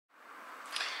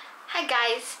Hi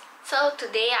guys, so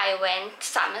today I went to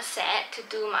Somerset to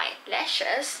do my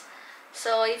lashes.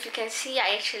 So if you can see,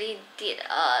 I actually did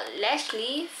a lash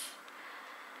lift.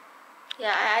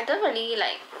 Yeah, I don't really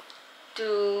like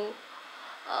do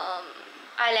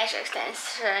eyelash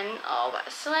extension or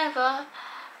whatsoever,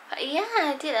 but yeah,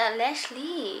 I did a lash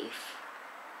lift.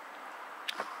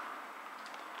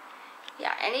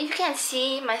 Yeah, and if you can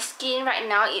see, my skin right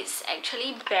now is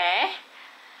actually bare,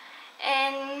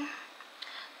 and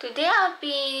today I'll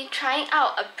be trying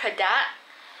out a product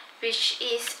which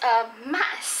is a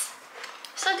mask.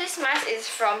 So this mask is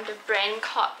from the brand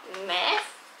called Meeth.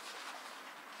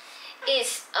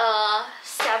 It's a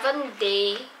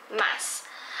 7-day mask.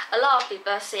 A lot of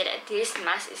people say that this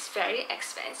mask is very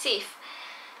expensive,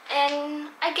 and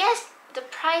I guess the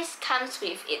price comes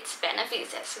with its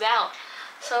benefits as well.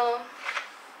 So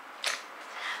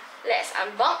let's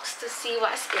unbox to see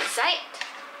what's inside.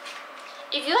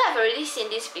 If you have already seen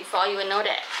this before, you will know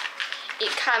that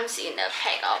it comes in a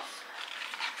pack of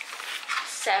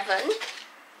 7.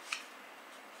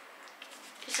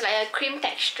 It's like a cream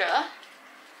texture.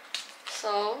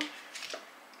 So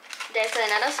there's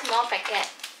another small packet.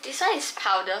 This one is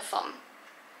powder form.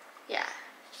 Yeah.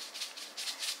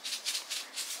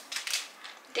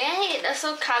 Then it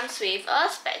also comes with a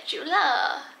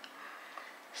spatula.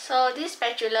 So this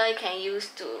spatula you can use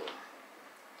to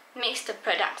mix the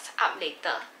products up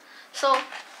later. So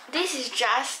this is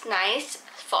just nice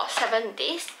for 7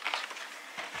 days.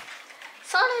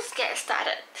 So let's get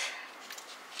started.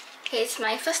 Okay, it's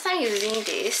my first time using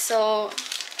this, so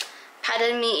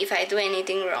pardon me if I do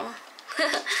anything wrong.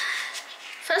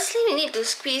 Firstly, we need to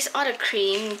squeeze all the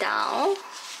cream down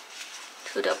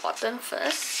to the bottom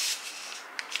first.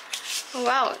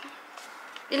 Wow,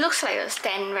 it looks like a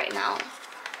stand right now.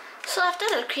 So after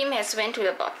the cream has went to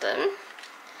the bottom,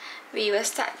 we will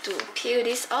start to peel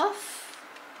this off.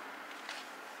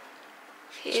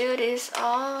 Peel this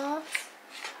off.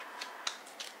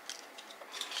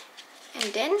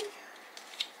 And then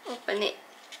open it.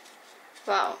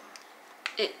 Wow,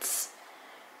 it's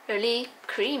really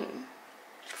cream,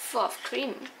 full of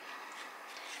cream.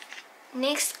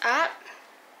 Next up,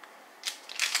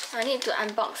 I need to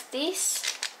unbox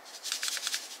this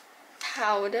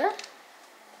powder.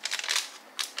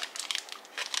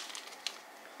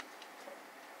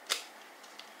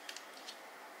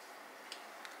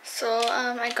 So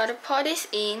I gotta pour this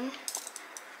in.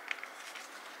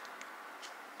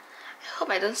 I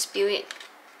hope I don't spill it,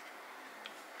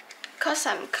 because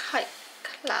I'm quite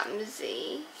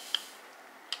clumsy.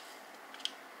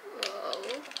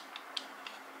 Whoa.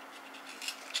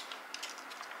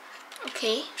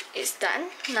 Okay, it's done.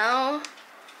 Now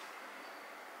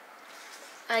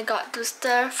I got to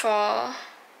stir for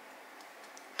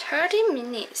 30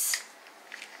 minutes.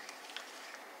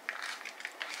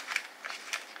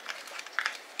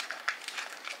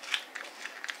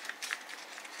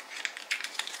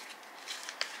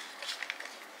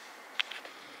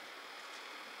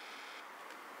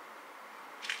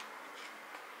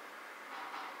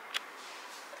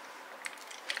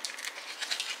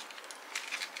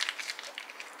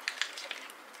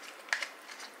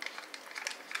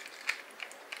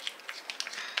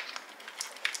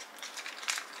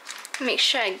 Make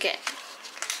sure I get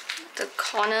the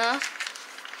corner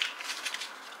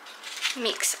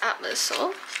mixed up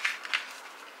also.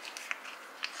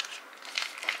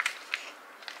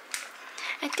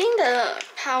 I think the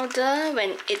powder,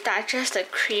 when it touches the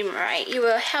cream, right, it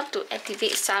will help to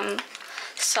activate some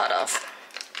sort of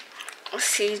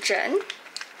oxygen.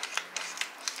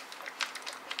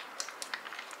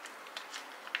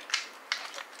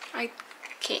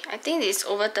 Okay, I think it's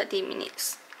over 30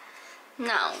 minutes.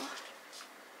 Now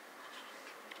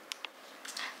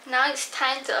it's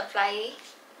time to apply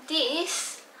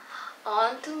this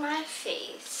onto my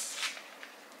face.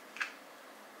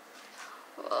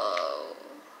 Whoa,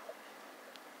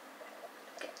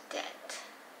 look at that.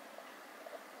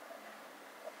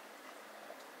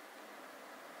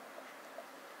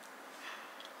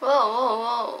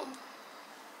 Whoa.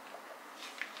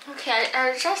 Okay,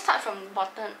 I'll just start from the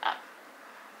bottom up.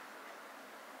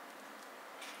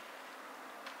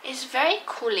 It's very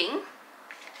cooling.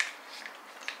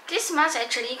 This mask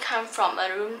actually comes from a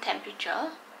room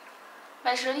temperature,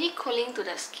 but it's really cooling to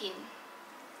the skin.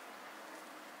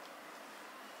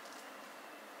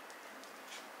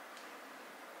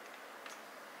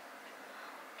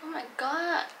 Oh my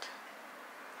god.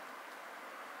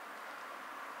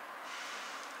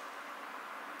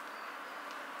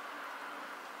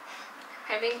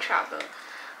 Having trouble.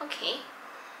 Okay.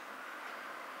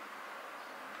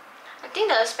 I think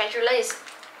the spatula is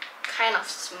kind of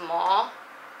small.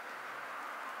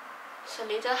 It's a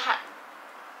little hard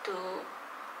to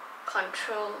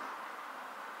control.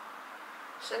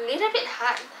 It's a little bit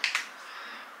hard.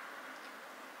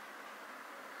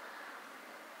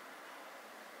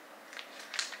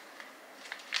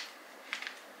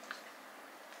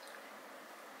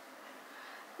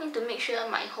 Need to make sure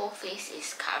my whole face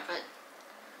is covered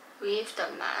with the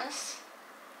mask.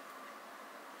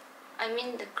 I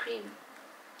mean the cream.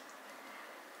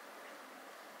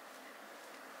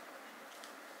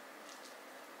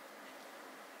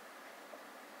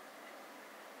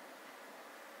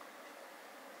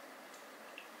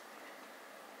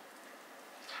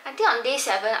 I think on day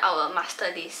 7 I will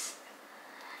master this.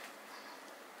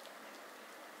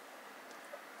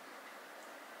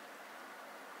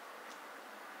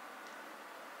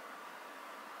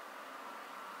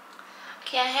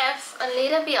 Okay, I have a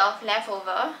little bit of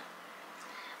leftover.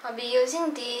 I'll be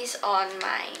using this on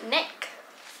my neck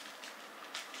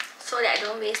so that I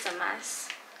don't waste the mask.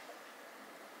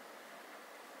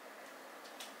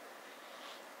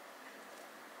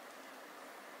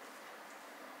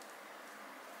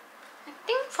 I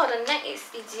think for the neck it's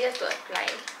easier to apply.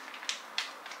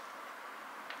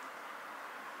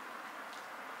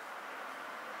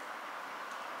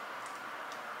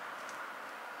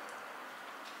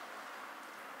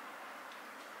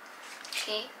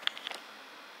 Okay.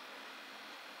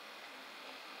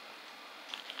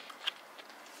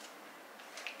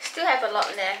 Still have a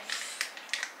lot left.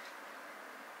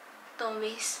 Don't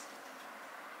waste.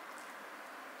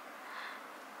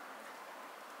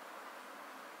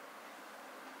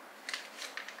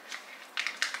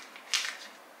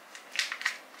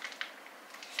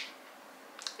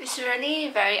 It's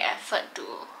really very effort to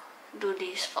do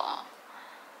this for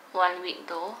 1 week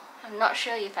though. I'm not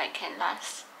sure if I can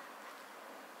last.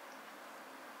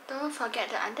 Don't forget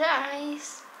the under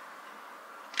eyes.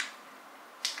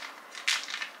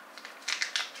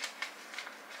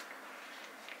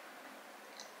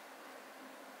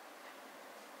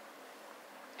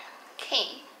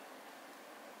 Okay.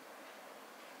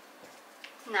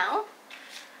 Now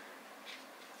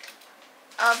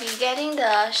I'll be getting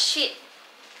the sheet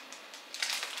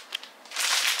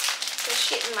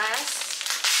mask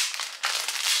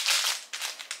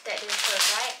that they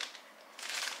provide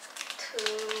to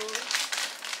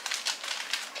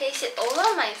place it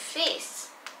over my face.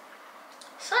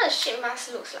 So the sheet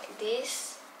mask looks like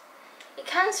this. It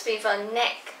comes with a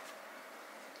neck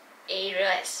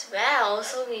area as well,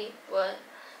 so we will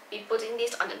be putting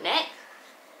this on the neck.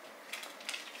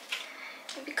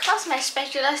 And because my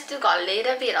spatula still got a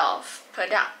little bit of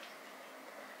product,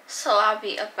 so I'll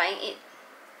be applying it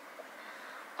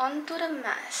onto the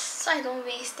mask so I don't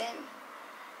waste them.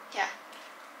 Yeah.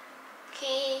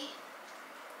 Okay.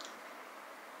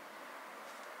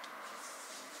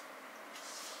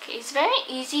 Okay, it's very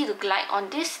easy to glide on.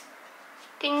 This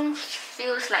thing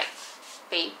feels like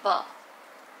paper,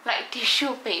 like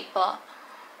tissue paper.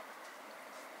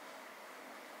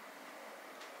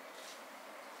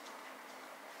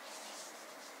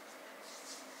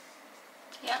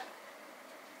 Yeah.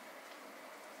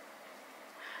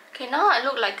 Okay, now I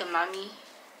look like a mummy.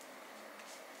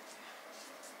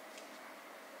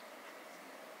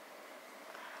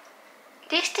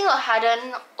 This thing will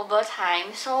harden over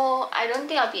time, so I don't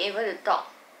think I'll be able to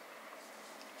talk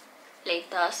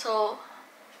later. So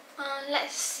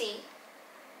let's see.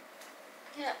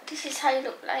 Yeah, this is how it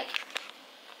look like.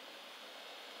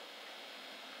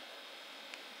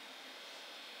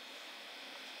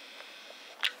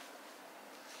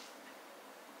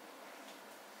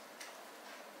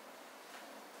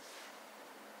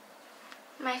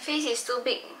 My face is too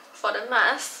big for the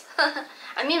mask.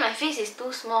 I mean, my face is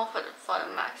too small for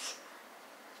the mask.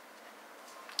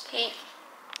 Okay.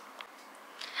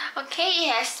 Okay,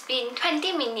 it has been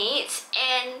 20 minutes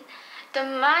and the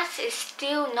mask is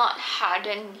still not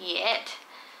hardened yet.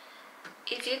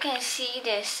 If you can see,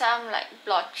 there's some like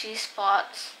blotchy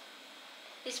spots.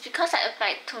 It's because I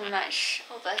applied too much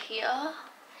over here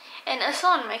and also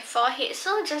on my forehead,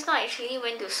 so just now I actually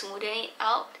went to smoothen it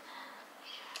out.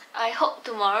 I hope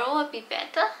tomorrow will be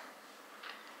better.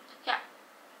 Yeah,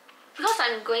 because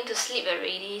I'm going to sleep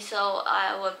already, so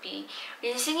I will be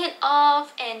rinsing it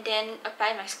off and then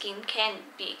apply my skincare and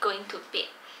be going to bed.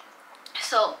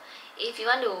 So if you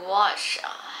want to watch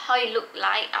how it look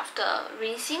like after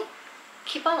rinsing,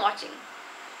 keep on watching.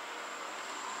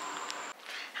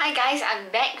 Hi guys,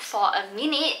 I'm back for a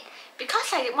minute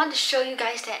because I want to show you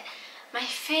guys that my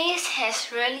face has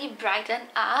really brightened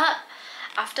up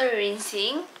after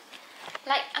rinsing.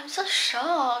 Like, I'm so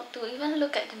shocked to even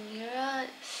look at the mirror.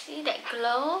 See that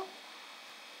glow?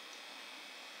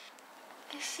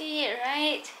 You see it,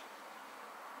 right?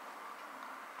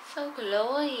 So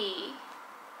glowy.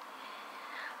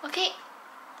 Okay,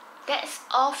 that's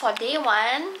all for day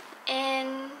 1,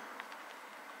 and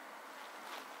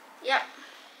yep.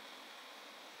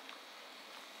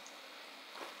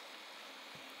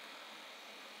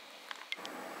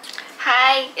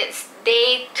 Hi, it's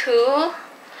day 2.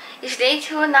 It's day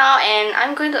 2 now, and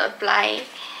I'm going to apply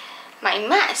my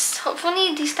mask.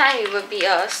 Hopefully this time it will be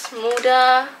a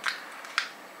smoother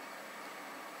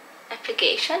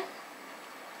application.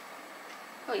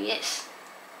 Oh yes,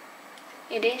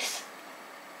 it is.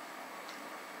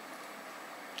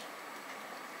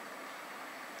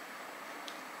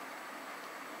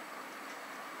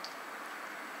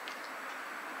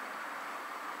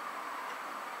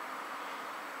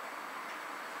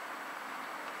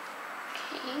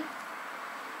 Okay.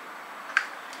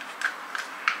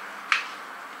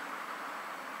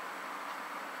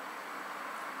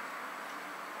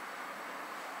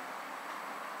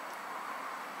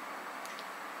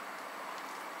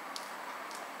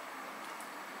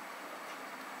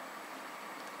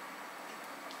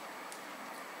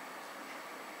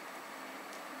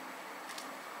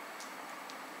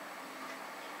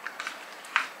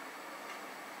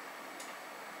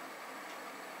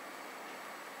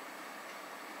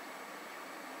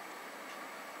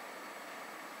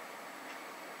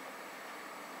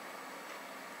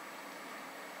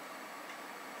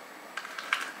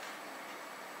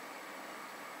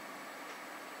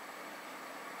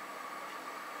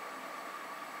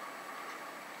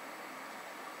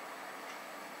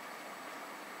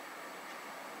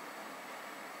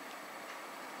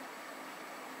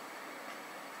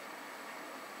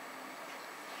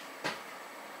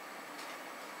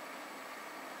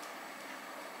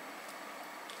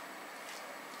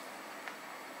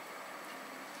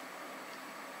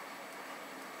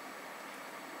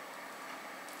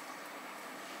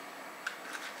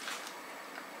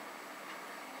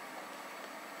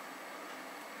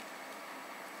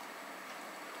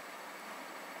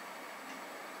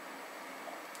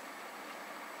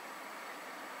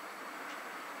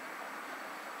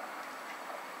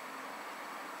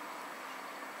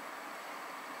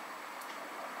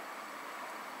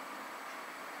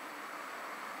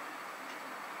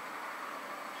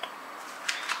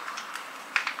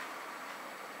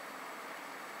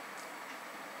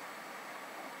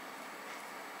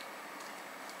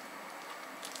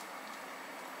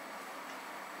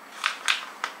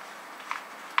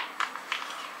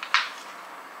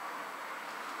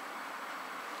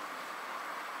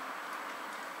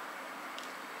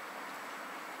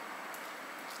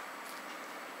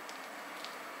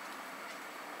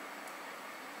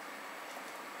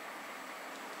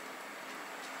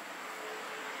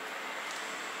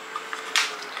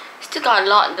 Still got a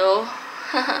lot though.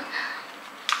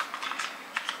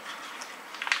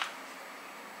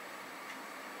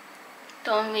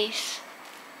 Don't waste.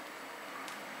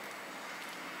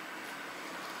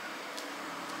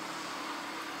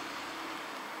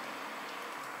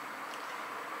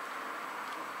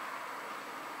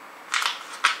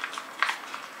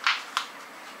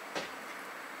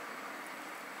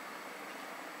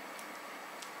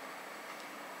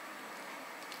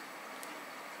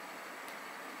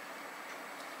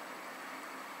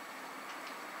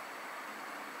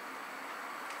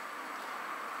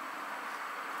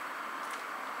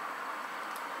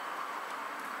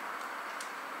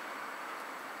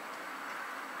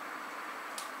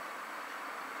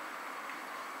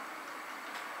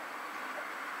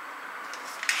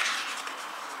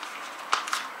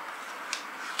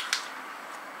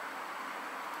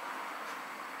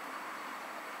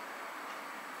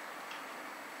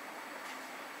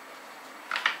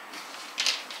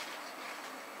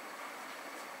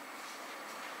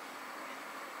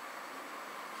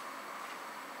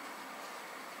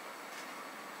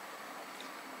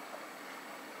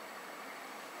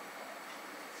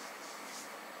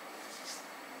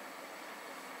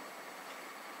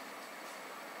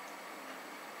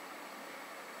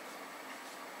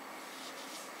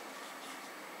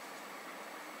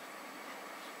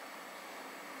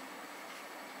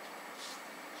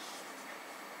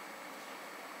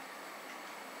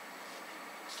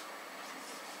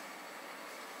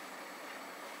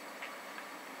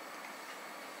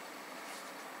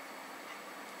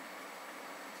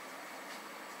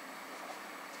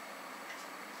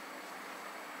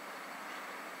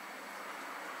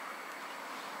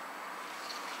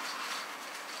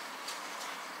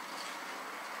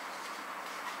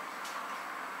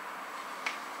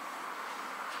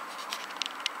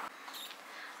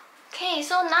 Okay,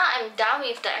 so now I'm done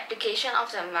with the application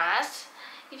of the mask.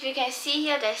 If you can see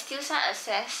here, there's still some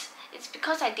excess. It's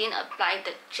because I didn't apply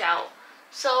the gel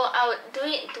So I would do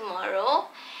it tomorrow.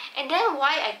 And then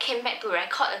why I came back to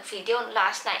record a video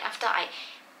last night after I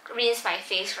rinse my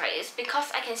face, right, is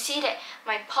because I can see that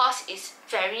my pores is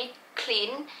very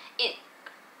clean. It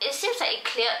seems like it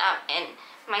cleared up and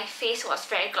my face was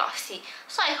very glossy.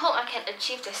 So I hope I can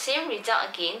achieve the same result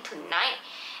again tonight.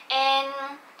 And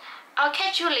I'll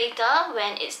catch you later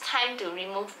when it's time to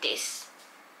remove this.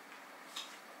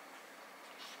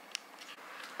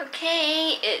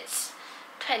 Okay, it's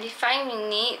 25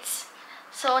 minutes.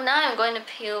 So now I'm going to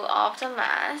peel off the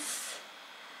mask.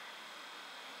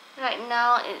 Right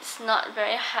now it's not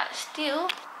very hard still.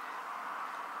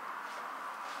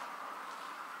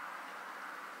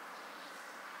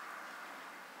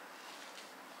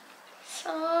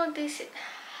 So this is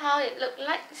how it looks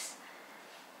like.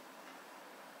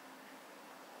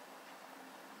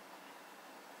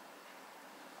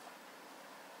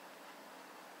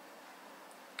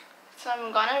 So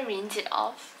I'm gonna rinse it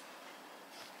off.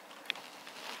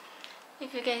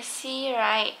 If you can see,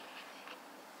 right,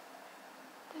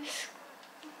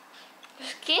 the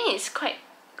skin is quite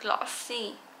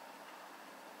glossy.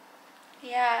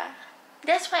 Yeah,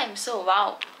 that's why I'm so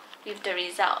wow with the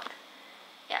result.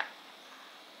 Yeah.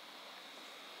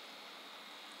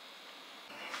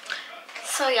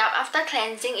 So yeah, after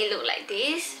cleansing it looked like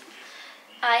this.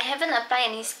 I haven't applied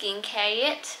any skincare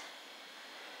yet.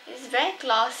 It's very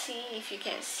glossy if you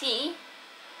can see.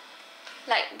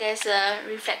 Like there's a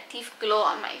reflective glow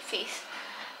on my face.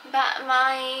 But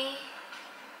my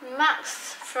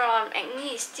marks from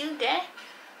acne is still there.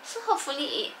 So hopefully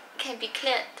it can be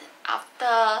cleared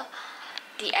after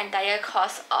the entire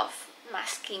course of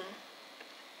masking.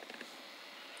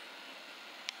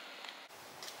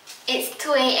 It's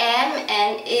 2 AM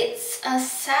and it's a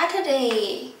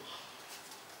Saturday.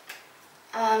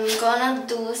 I'm gonna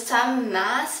do some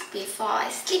mask before I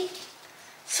sleep.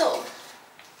 So,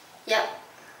 yep.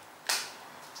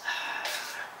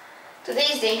 Today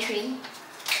is day 3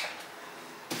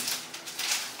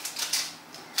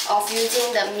 of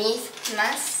using the Meeth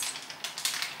mask.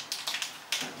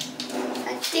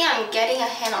 I think I'm getting a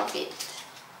hang of it.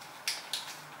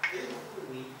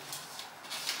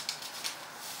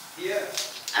 Yeah.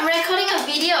 I'm recording a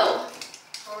video.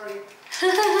 Sorry.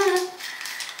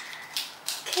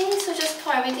 Okay, so just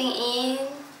pour everything in.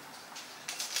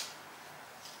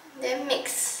 Then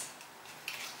mix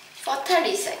for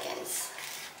 30 seconds.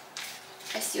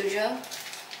 As usual.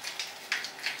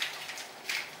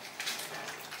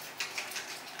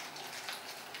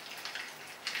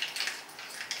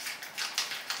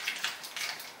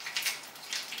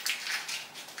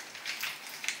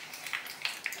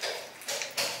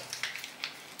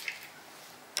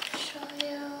 Show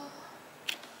you.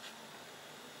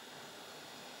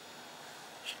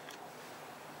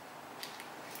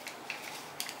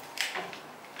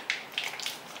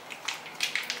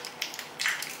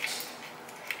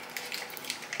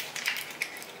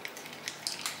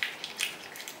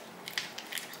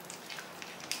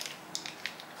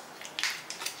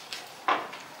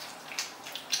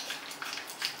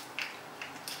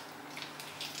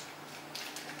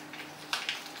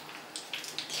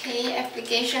 Okay,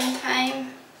 application time.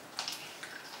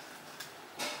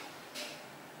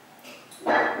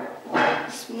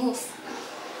 Smooth.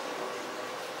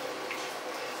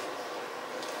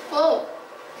 Whoa.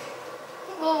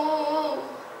 Whoa, whoa, whoa.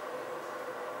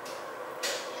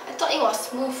 I thought it was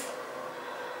smooth.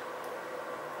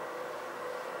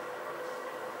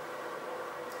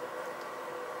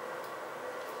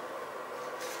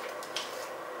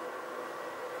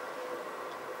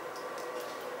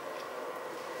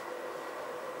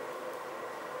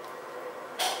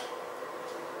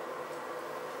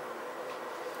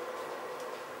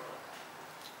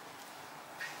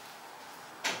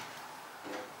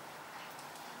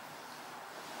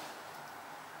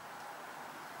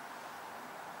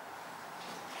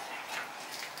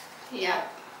 Yeah.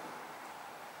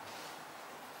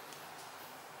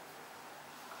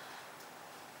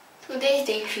 Today is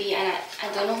day 3 and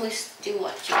I don't know who's still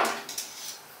watching. I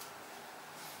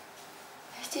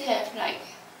still have like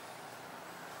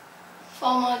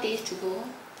 4 more days to go.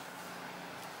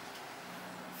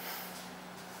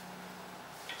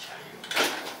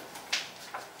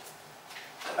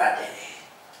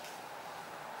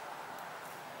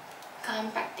 Come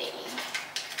back day.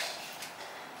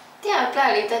 I think I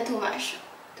applied a little too much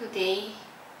today.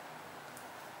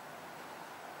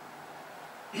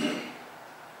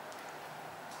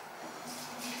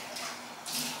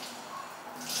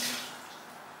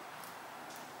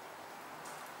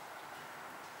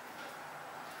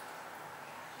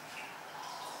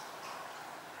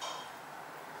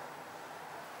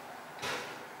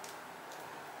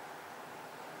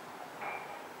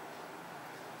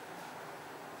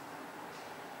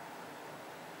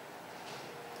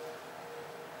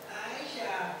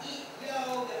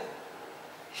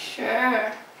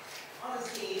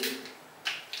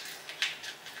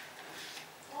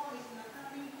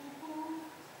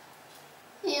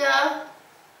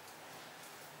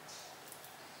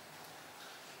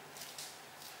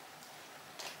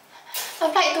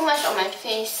 applied too much on my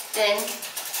face, then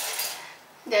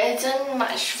there isn't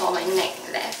much for my neck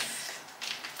left.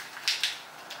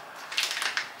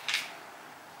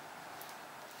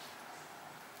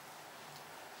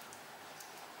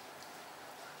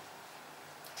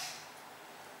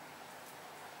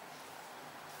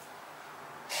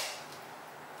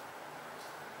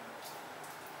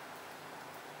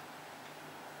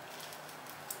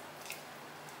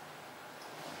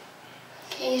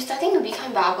 Okay, it's starting to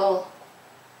become bubble.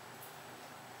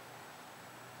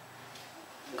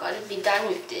 Gotta be done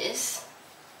with this.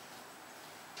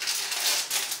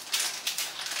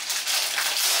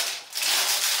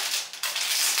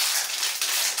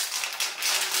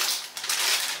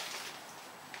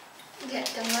 Get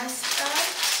the mask out.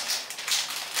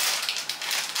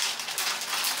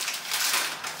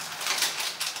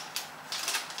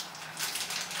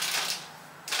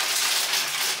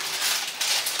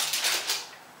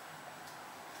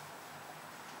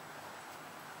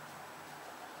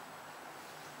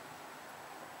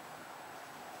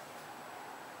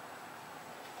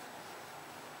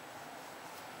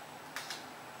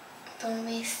 Don't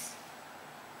waste.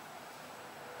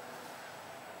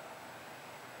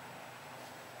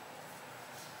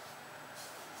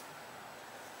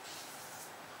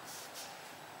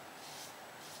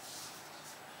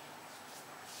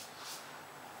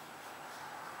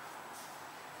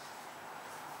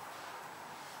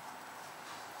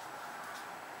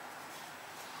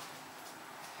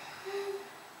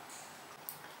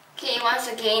 Okay, once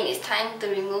again, it's time to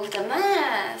remove the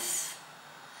mask.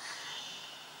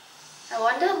 I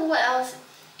wonder who else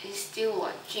is still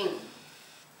watching.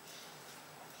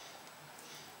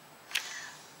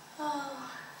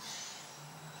 Oh.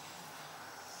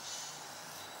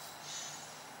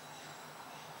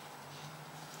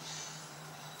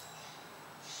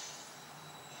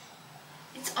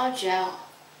 It's all gel.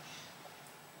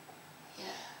 Yeah.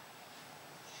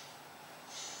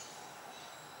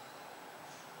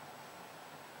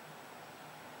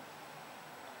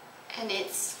 And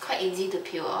it's quite easy to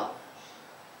peel off.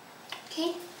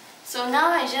 Okay, so now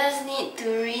I just need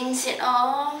to rinse it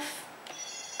off.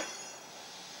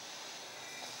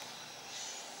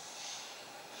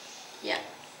 Yeah.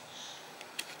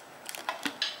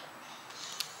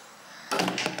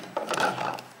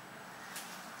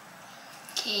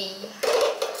 Okay.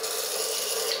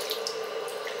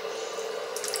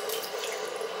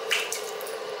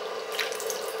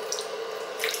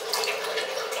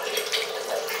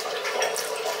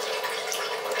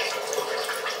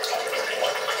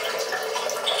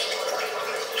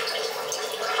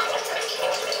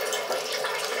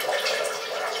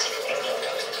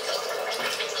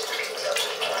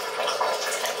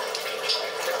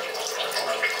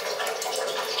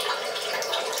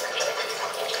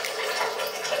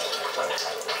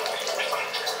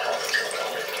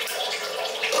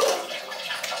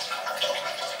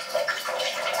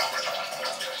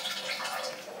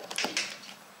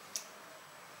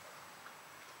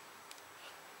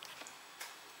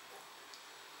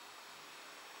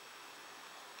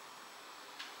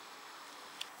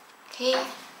 Okay,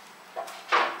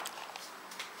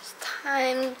 it's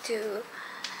time to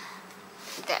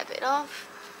dab it off.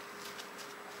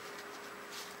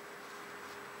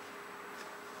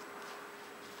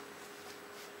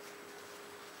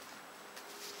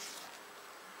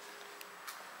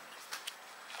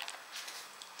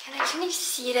 You can actually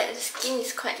see that the skin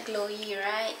is quite glowy,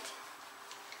 right?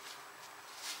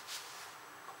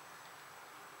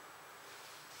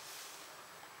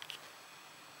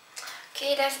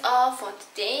 Okay, that's all for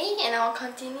today, and I'll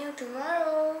continue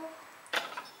tomorrow.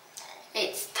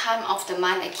 It's time of the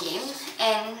month again,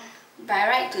 and by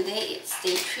right today it's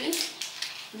day 3.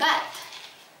 But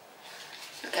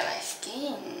look at my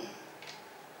skin.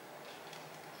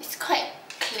 It's quite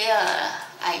clear,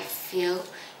 I feel.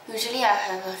 Usually I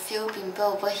have a few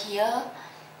pimples over here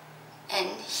and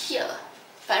here,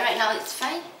 but right now it's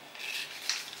fine.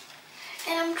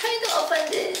 And I'm trying to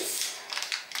open this.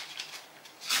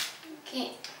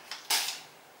 Okay.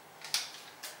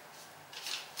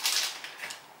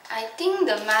 I think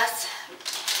the mask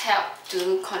helped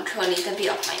to control a little bit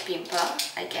of my pimple,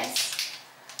 I guess.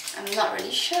 I'm not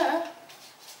really sure.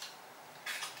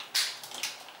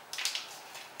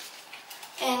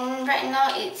 And right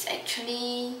now it's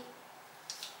actually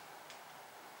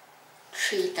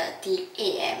 3:30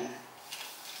 AM.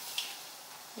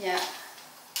 Yeah.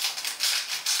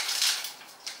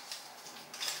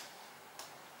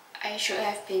 I should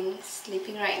have been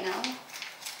sleeping right now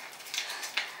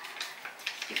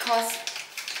because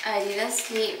I didn't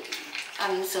sleep.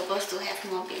 I'm supposed to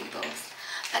have more pimples,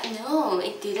 but no,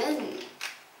 it didn't.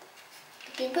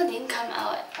 The pimple didn't come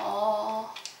out at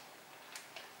all.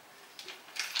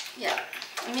 Yeah,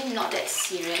 I mean not that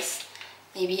serious.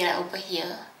 Maybe like over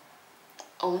here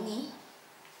only.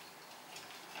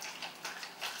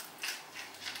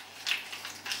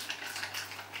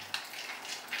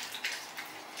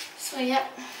 So yeah,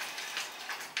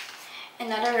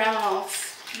 another round of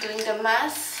doing the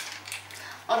mask.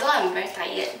 Although I'm very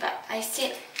tired, but I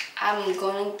said I'm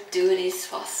going to do this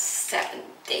for 7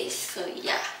 days. So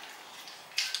yeah,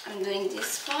 I'm doing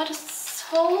this for the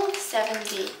whole 7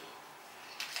 days.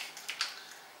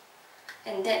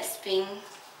 And that's being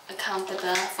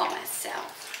accountable for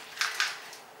myself.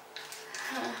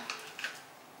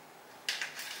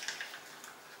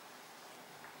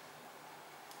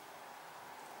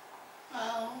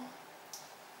 Wow.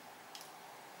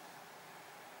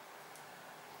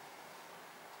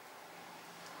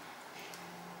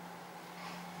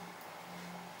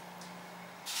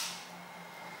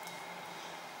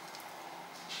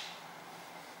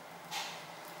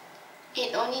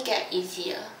 It only gets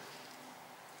easier.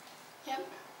 Yep.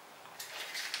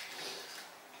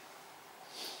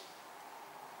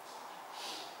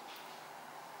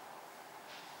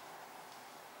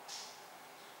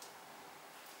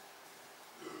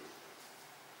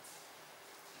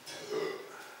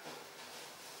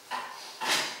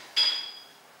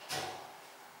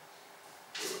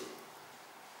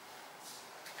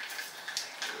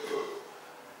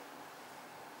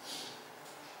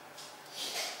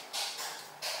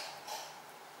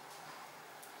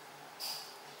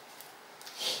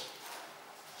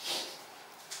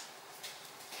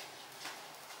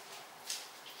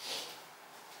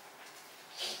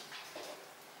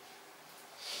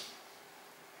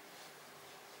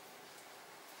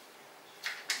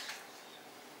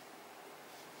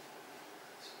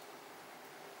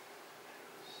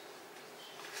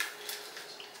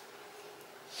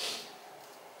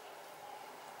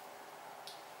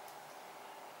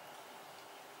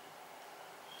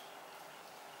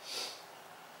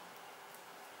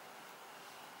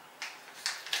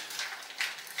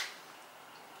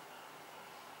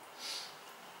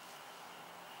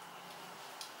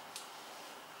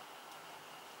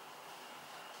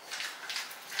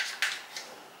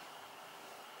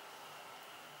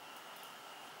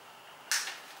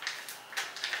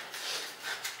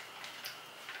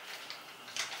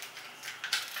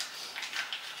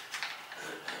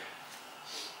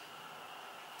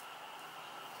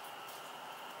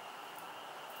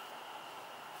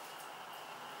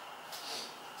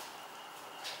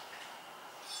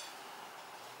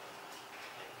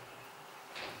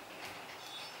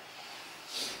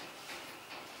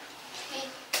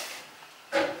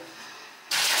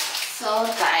 So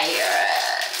tired.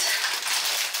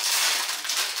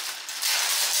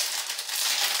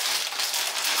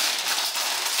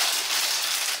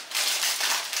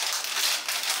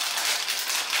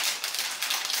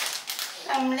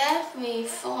 I'm left with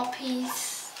 4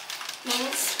 pieces.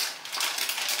 Means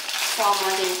 4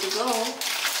 more days to go.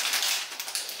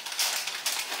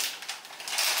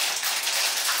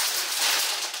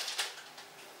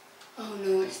 Oh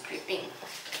no, it's dripping.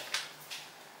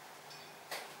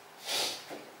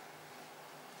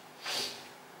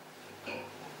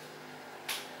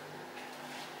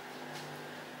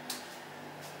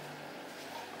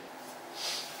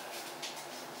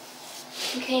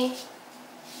 Okay.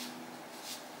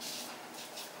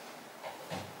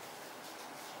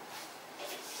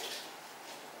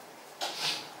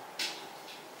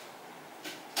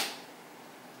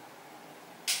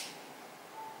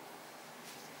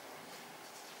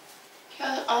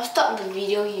 I'll stop the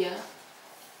video here.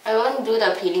 I won't do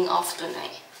the peeling off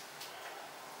tonight.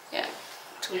 Yeah,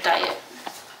 too tired.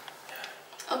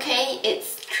 Okay,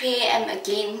 it's 3 AM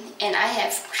again and I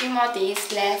have 3 more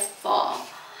days left for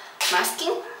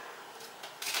masking.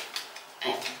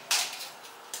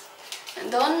 And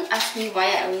don't ask me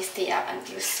why I always stay up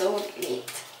until so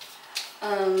late.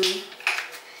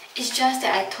 It's just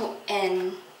that I took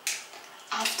an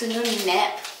afternoon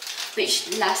nap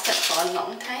which lasted for a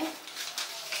long time.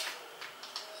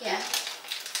 Yeah.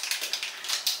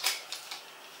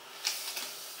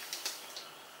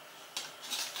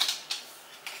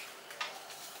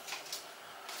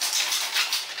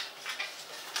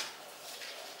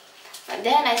 But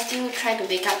then I still try to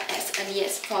wake up as early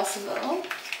as possible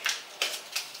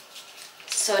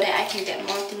so that I can get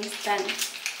more things done.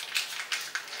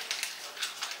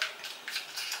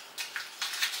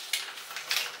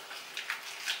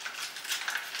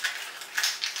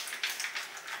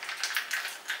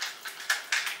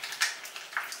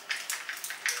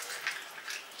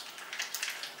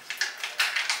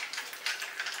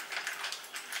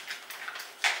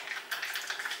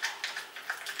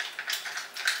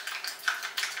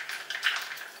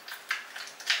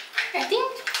 I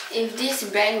think if this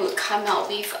brand would come out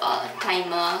with a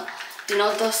timer, you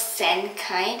know, those sand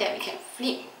kind that we can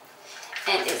flip,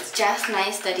 and it's just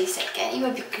nice 30 seconds, it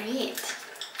would be great,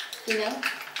 you know,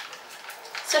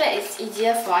 so that it's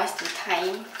easier for us to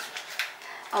time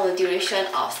our duration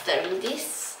of stirring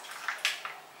this.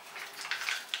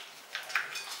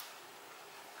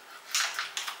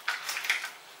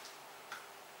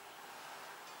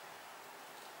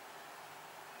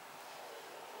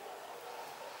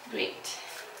 Great.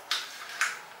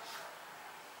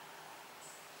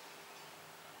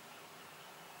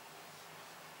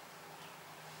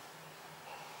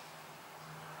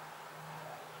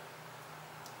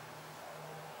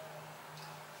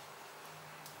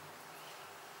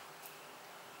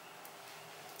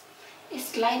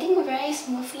 It's gliding very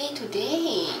smoothly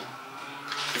today.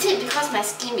 Is it because my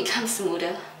skin becomes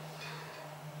smoother?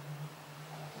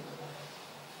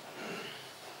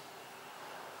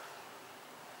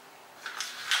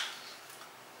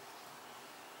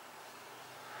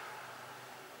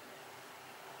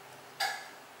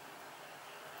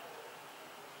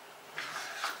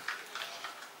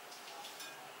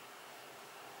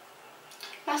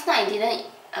 Last night I didn't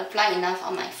apply enough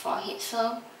on my forehead,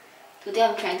 so today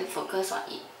I'm trying to focus on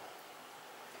it.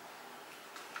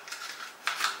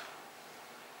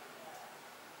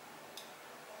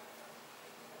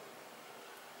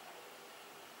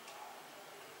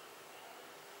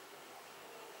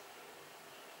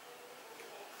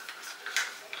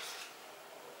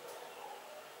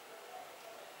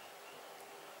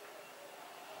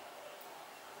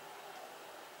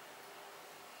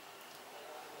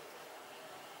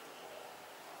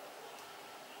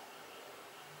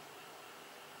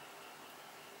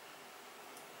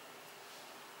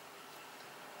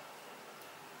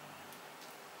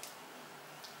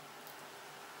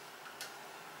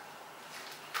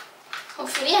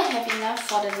 Hopefully I have enough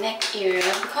for the neck area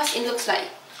because it looks like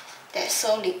there's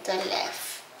so little left.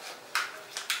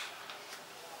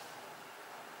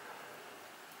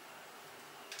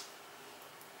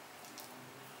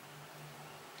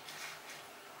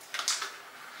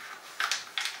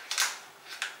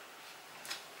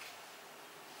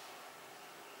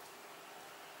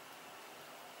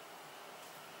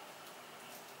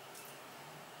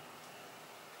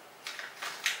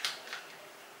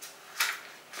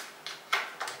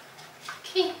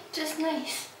 Okay, just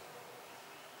nice.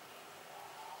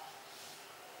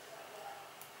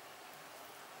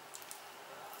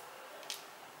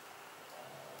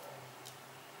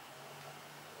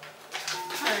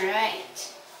 Alright.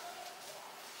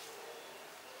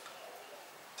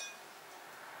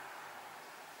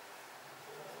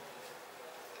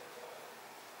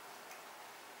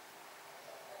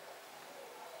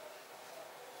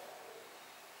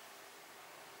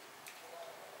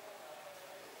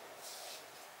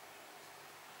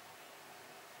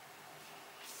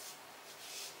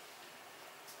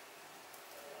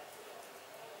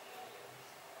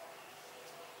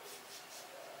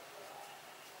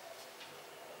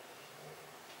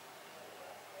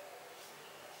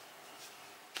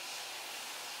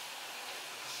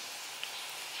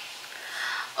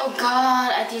 Oh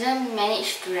god, I didn't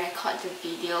manage to record the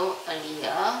video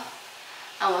earlier.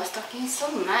 I was talking so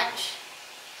much.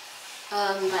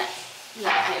 But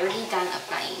yeah, I already done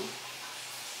applying.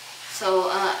 So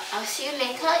I'll see you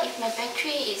later if my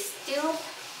battery is still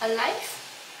alive.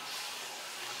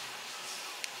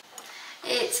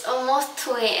 It's almost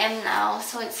 2 AM now,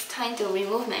 so it's time to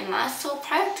remove my mask. So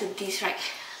prior to this, right,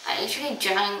 I actually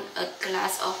drank a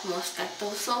glass of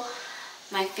Moscato, so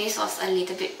my face was a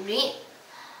little bit red.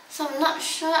 So I'm not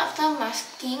sure after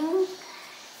masking,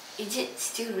 is it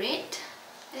still red?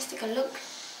 Let's take a look.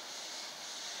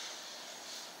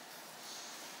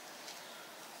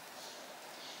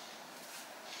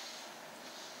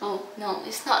 Oh no,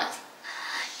 it's not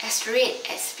as red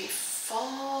as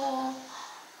before.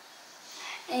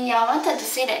 And yeah, I wanted to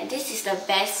say that this is the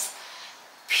best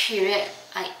period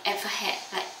I ever had,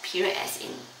 like period as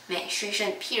in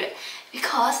menstruation period,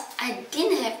 because I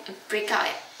didn't have a breakout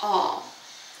at all,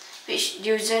 which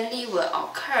usually will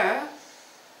occur.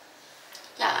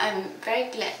 Yeah, I'm very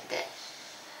glad that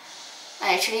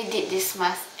I actually did this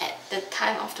mask at the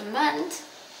time of the month.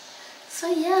 So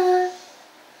yeah,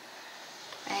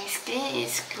 my skin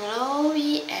is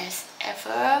glowy as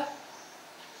ever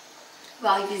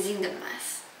while using the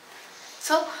mask.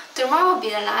 So tomorrow will be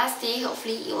the last day.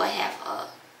 Hopefully you will have a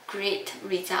great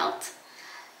result.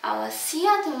 I will see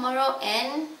you tomorrow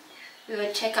and we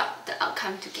will check out the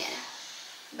outcome together.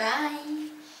 Bye!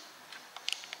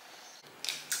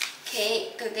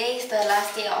 Okay, today is the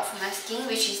last day of masking,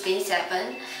 which is day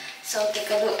 7. So take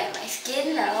a look at my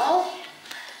skin now,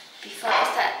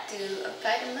 to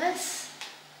apply the mask.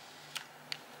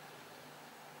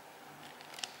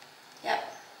 Yep.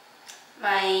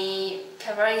 My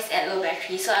camera is at low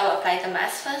battery, so I will apply the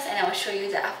mask first and I will show you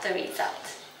the after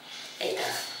result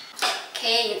later.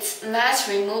 Okay, it's mask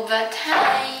remover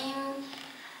time.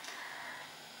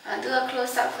 I'll do a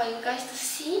close up for you guys to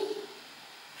see.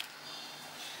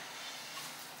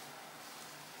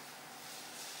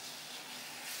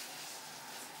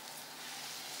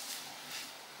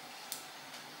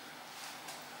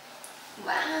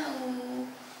 Wow.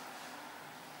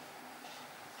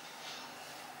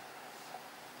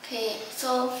 Okay,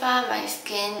 so far my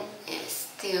skin is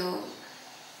still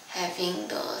having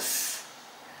those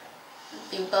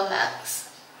pimple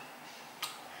marks,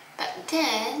 but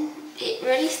then it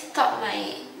really stopped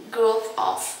my growth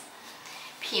of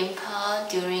pimple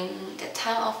during the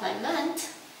time of my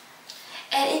month,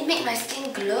 and it made my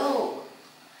skin glow.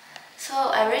 So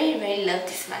I really love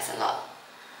this mask a lot.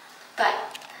 But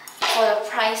for the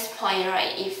price point,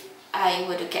 right, if I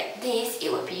were to get this,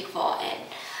 it would be for an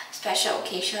special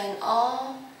occasion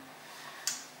or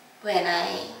when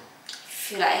I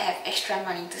feel like I have extra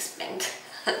money to spend.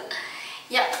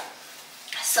 Yep.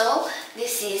 So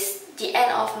this is the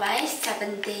end of my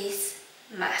 7 days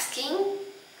masking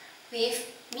with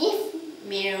Meeth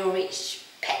MORERICH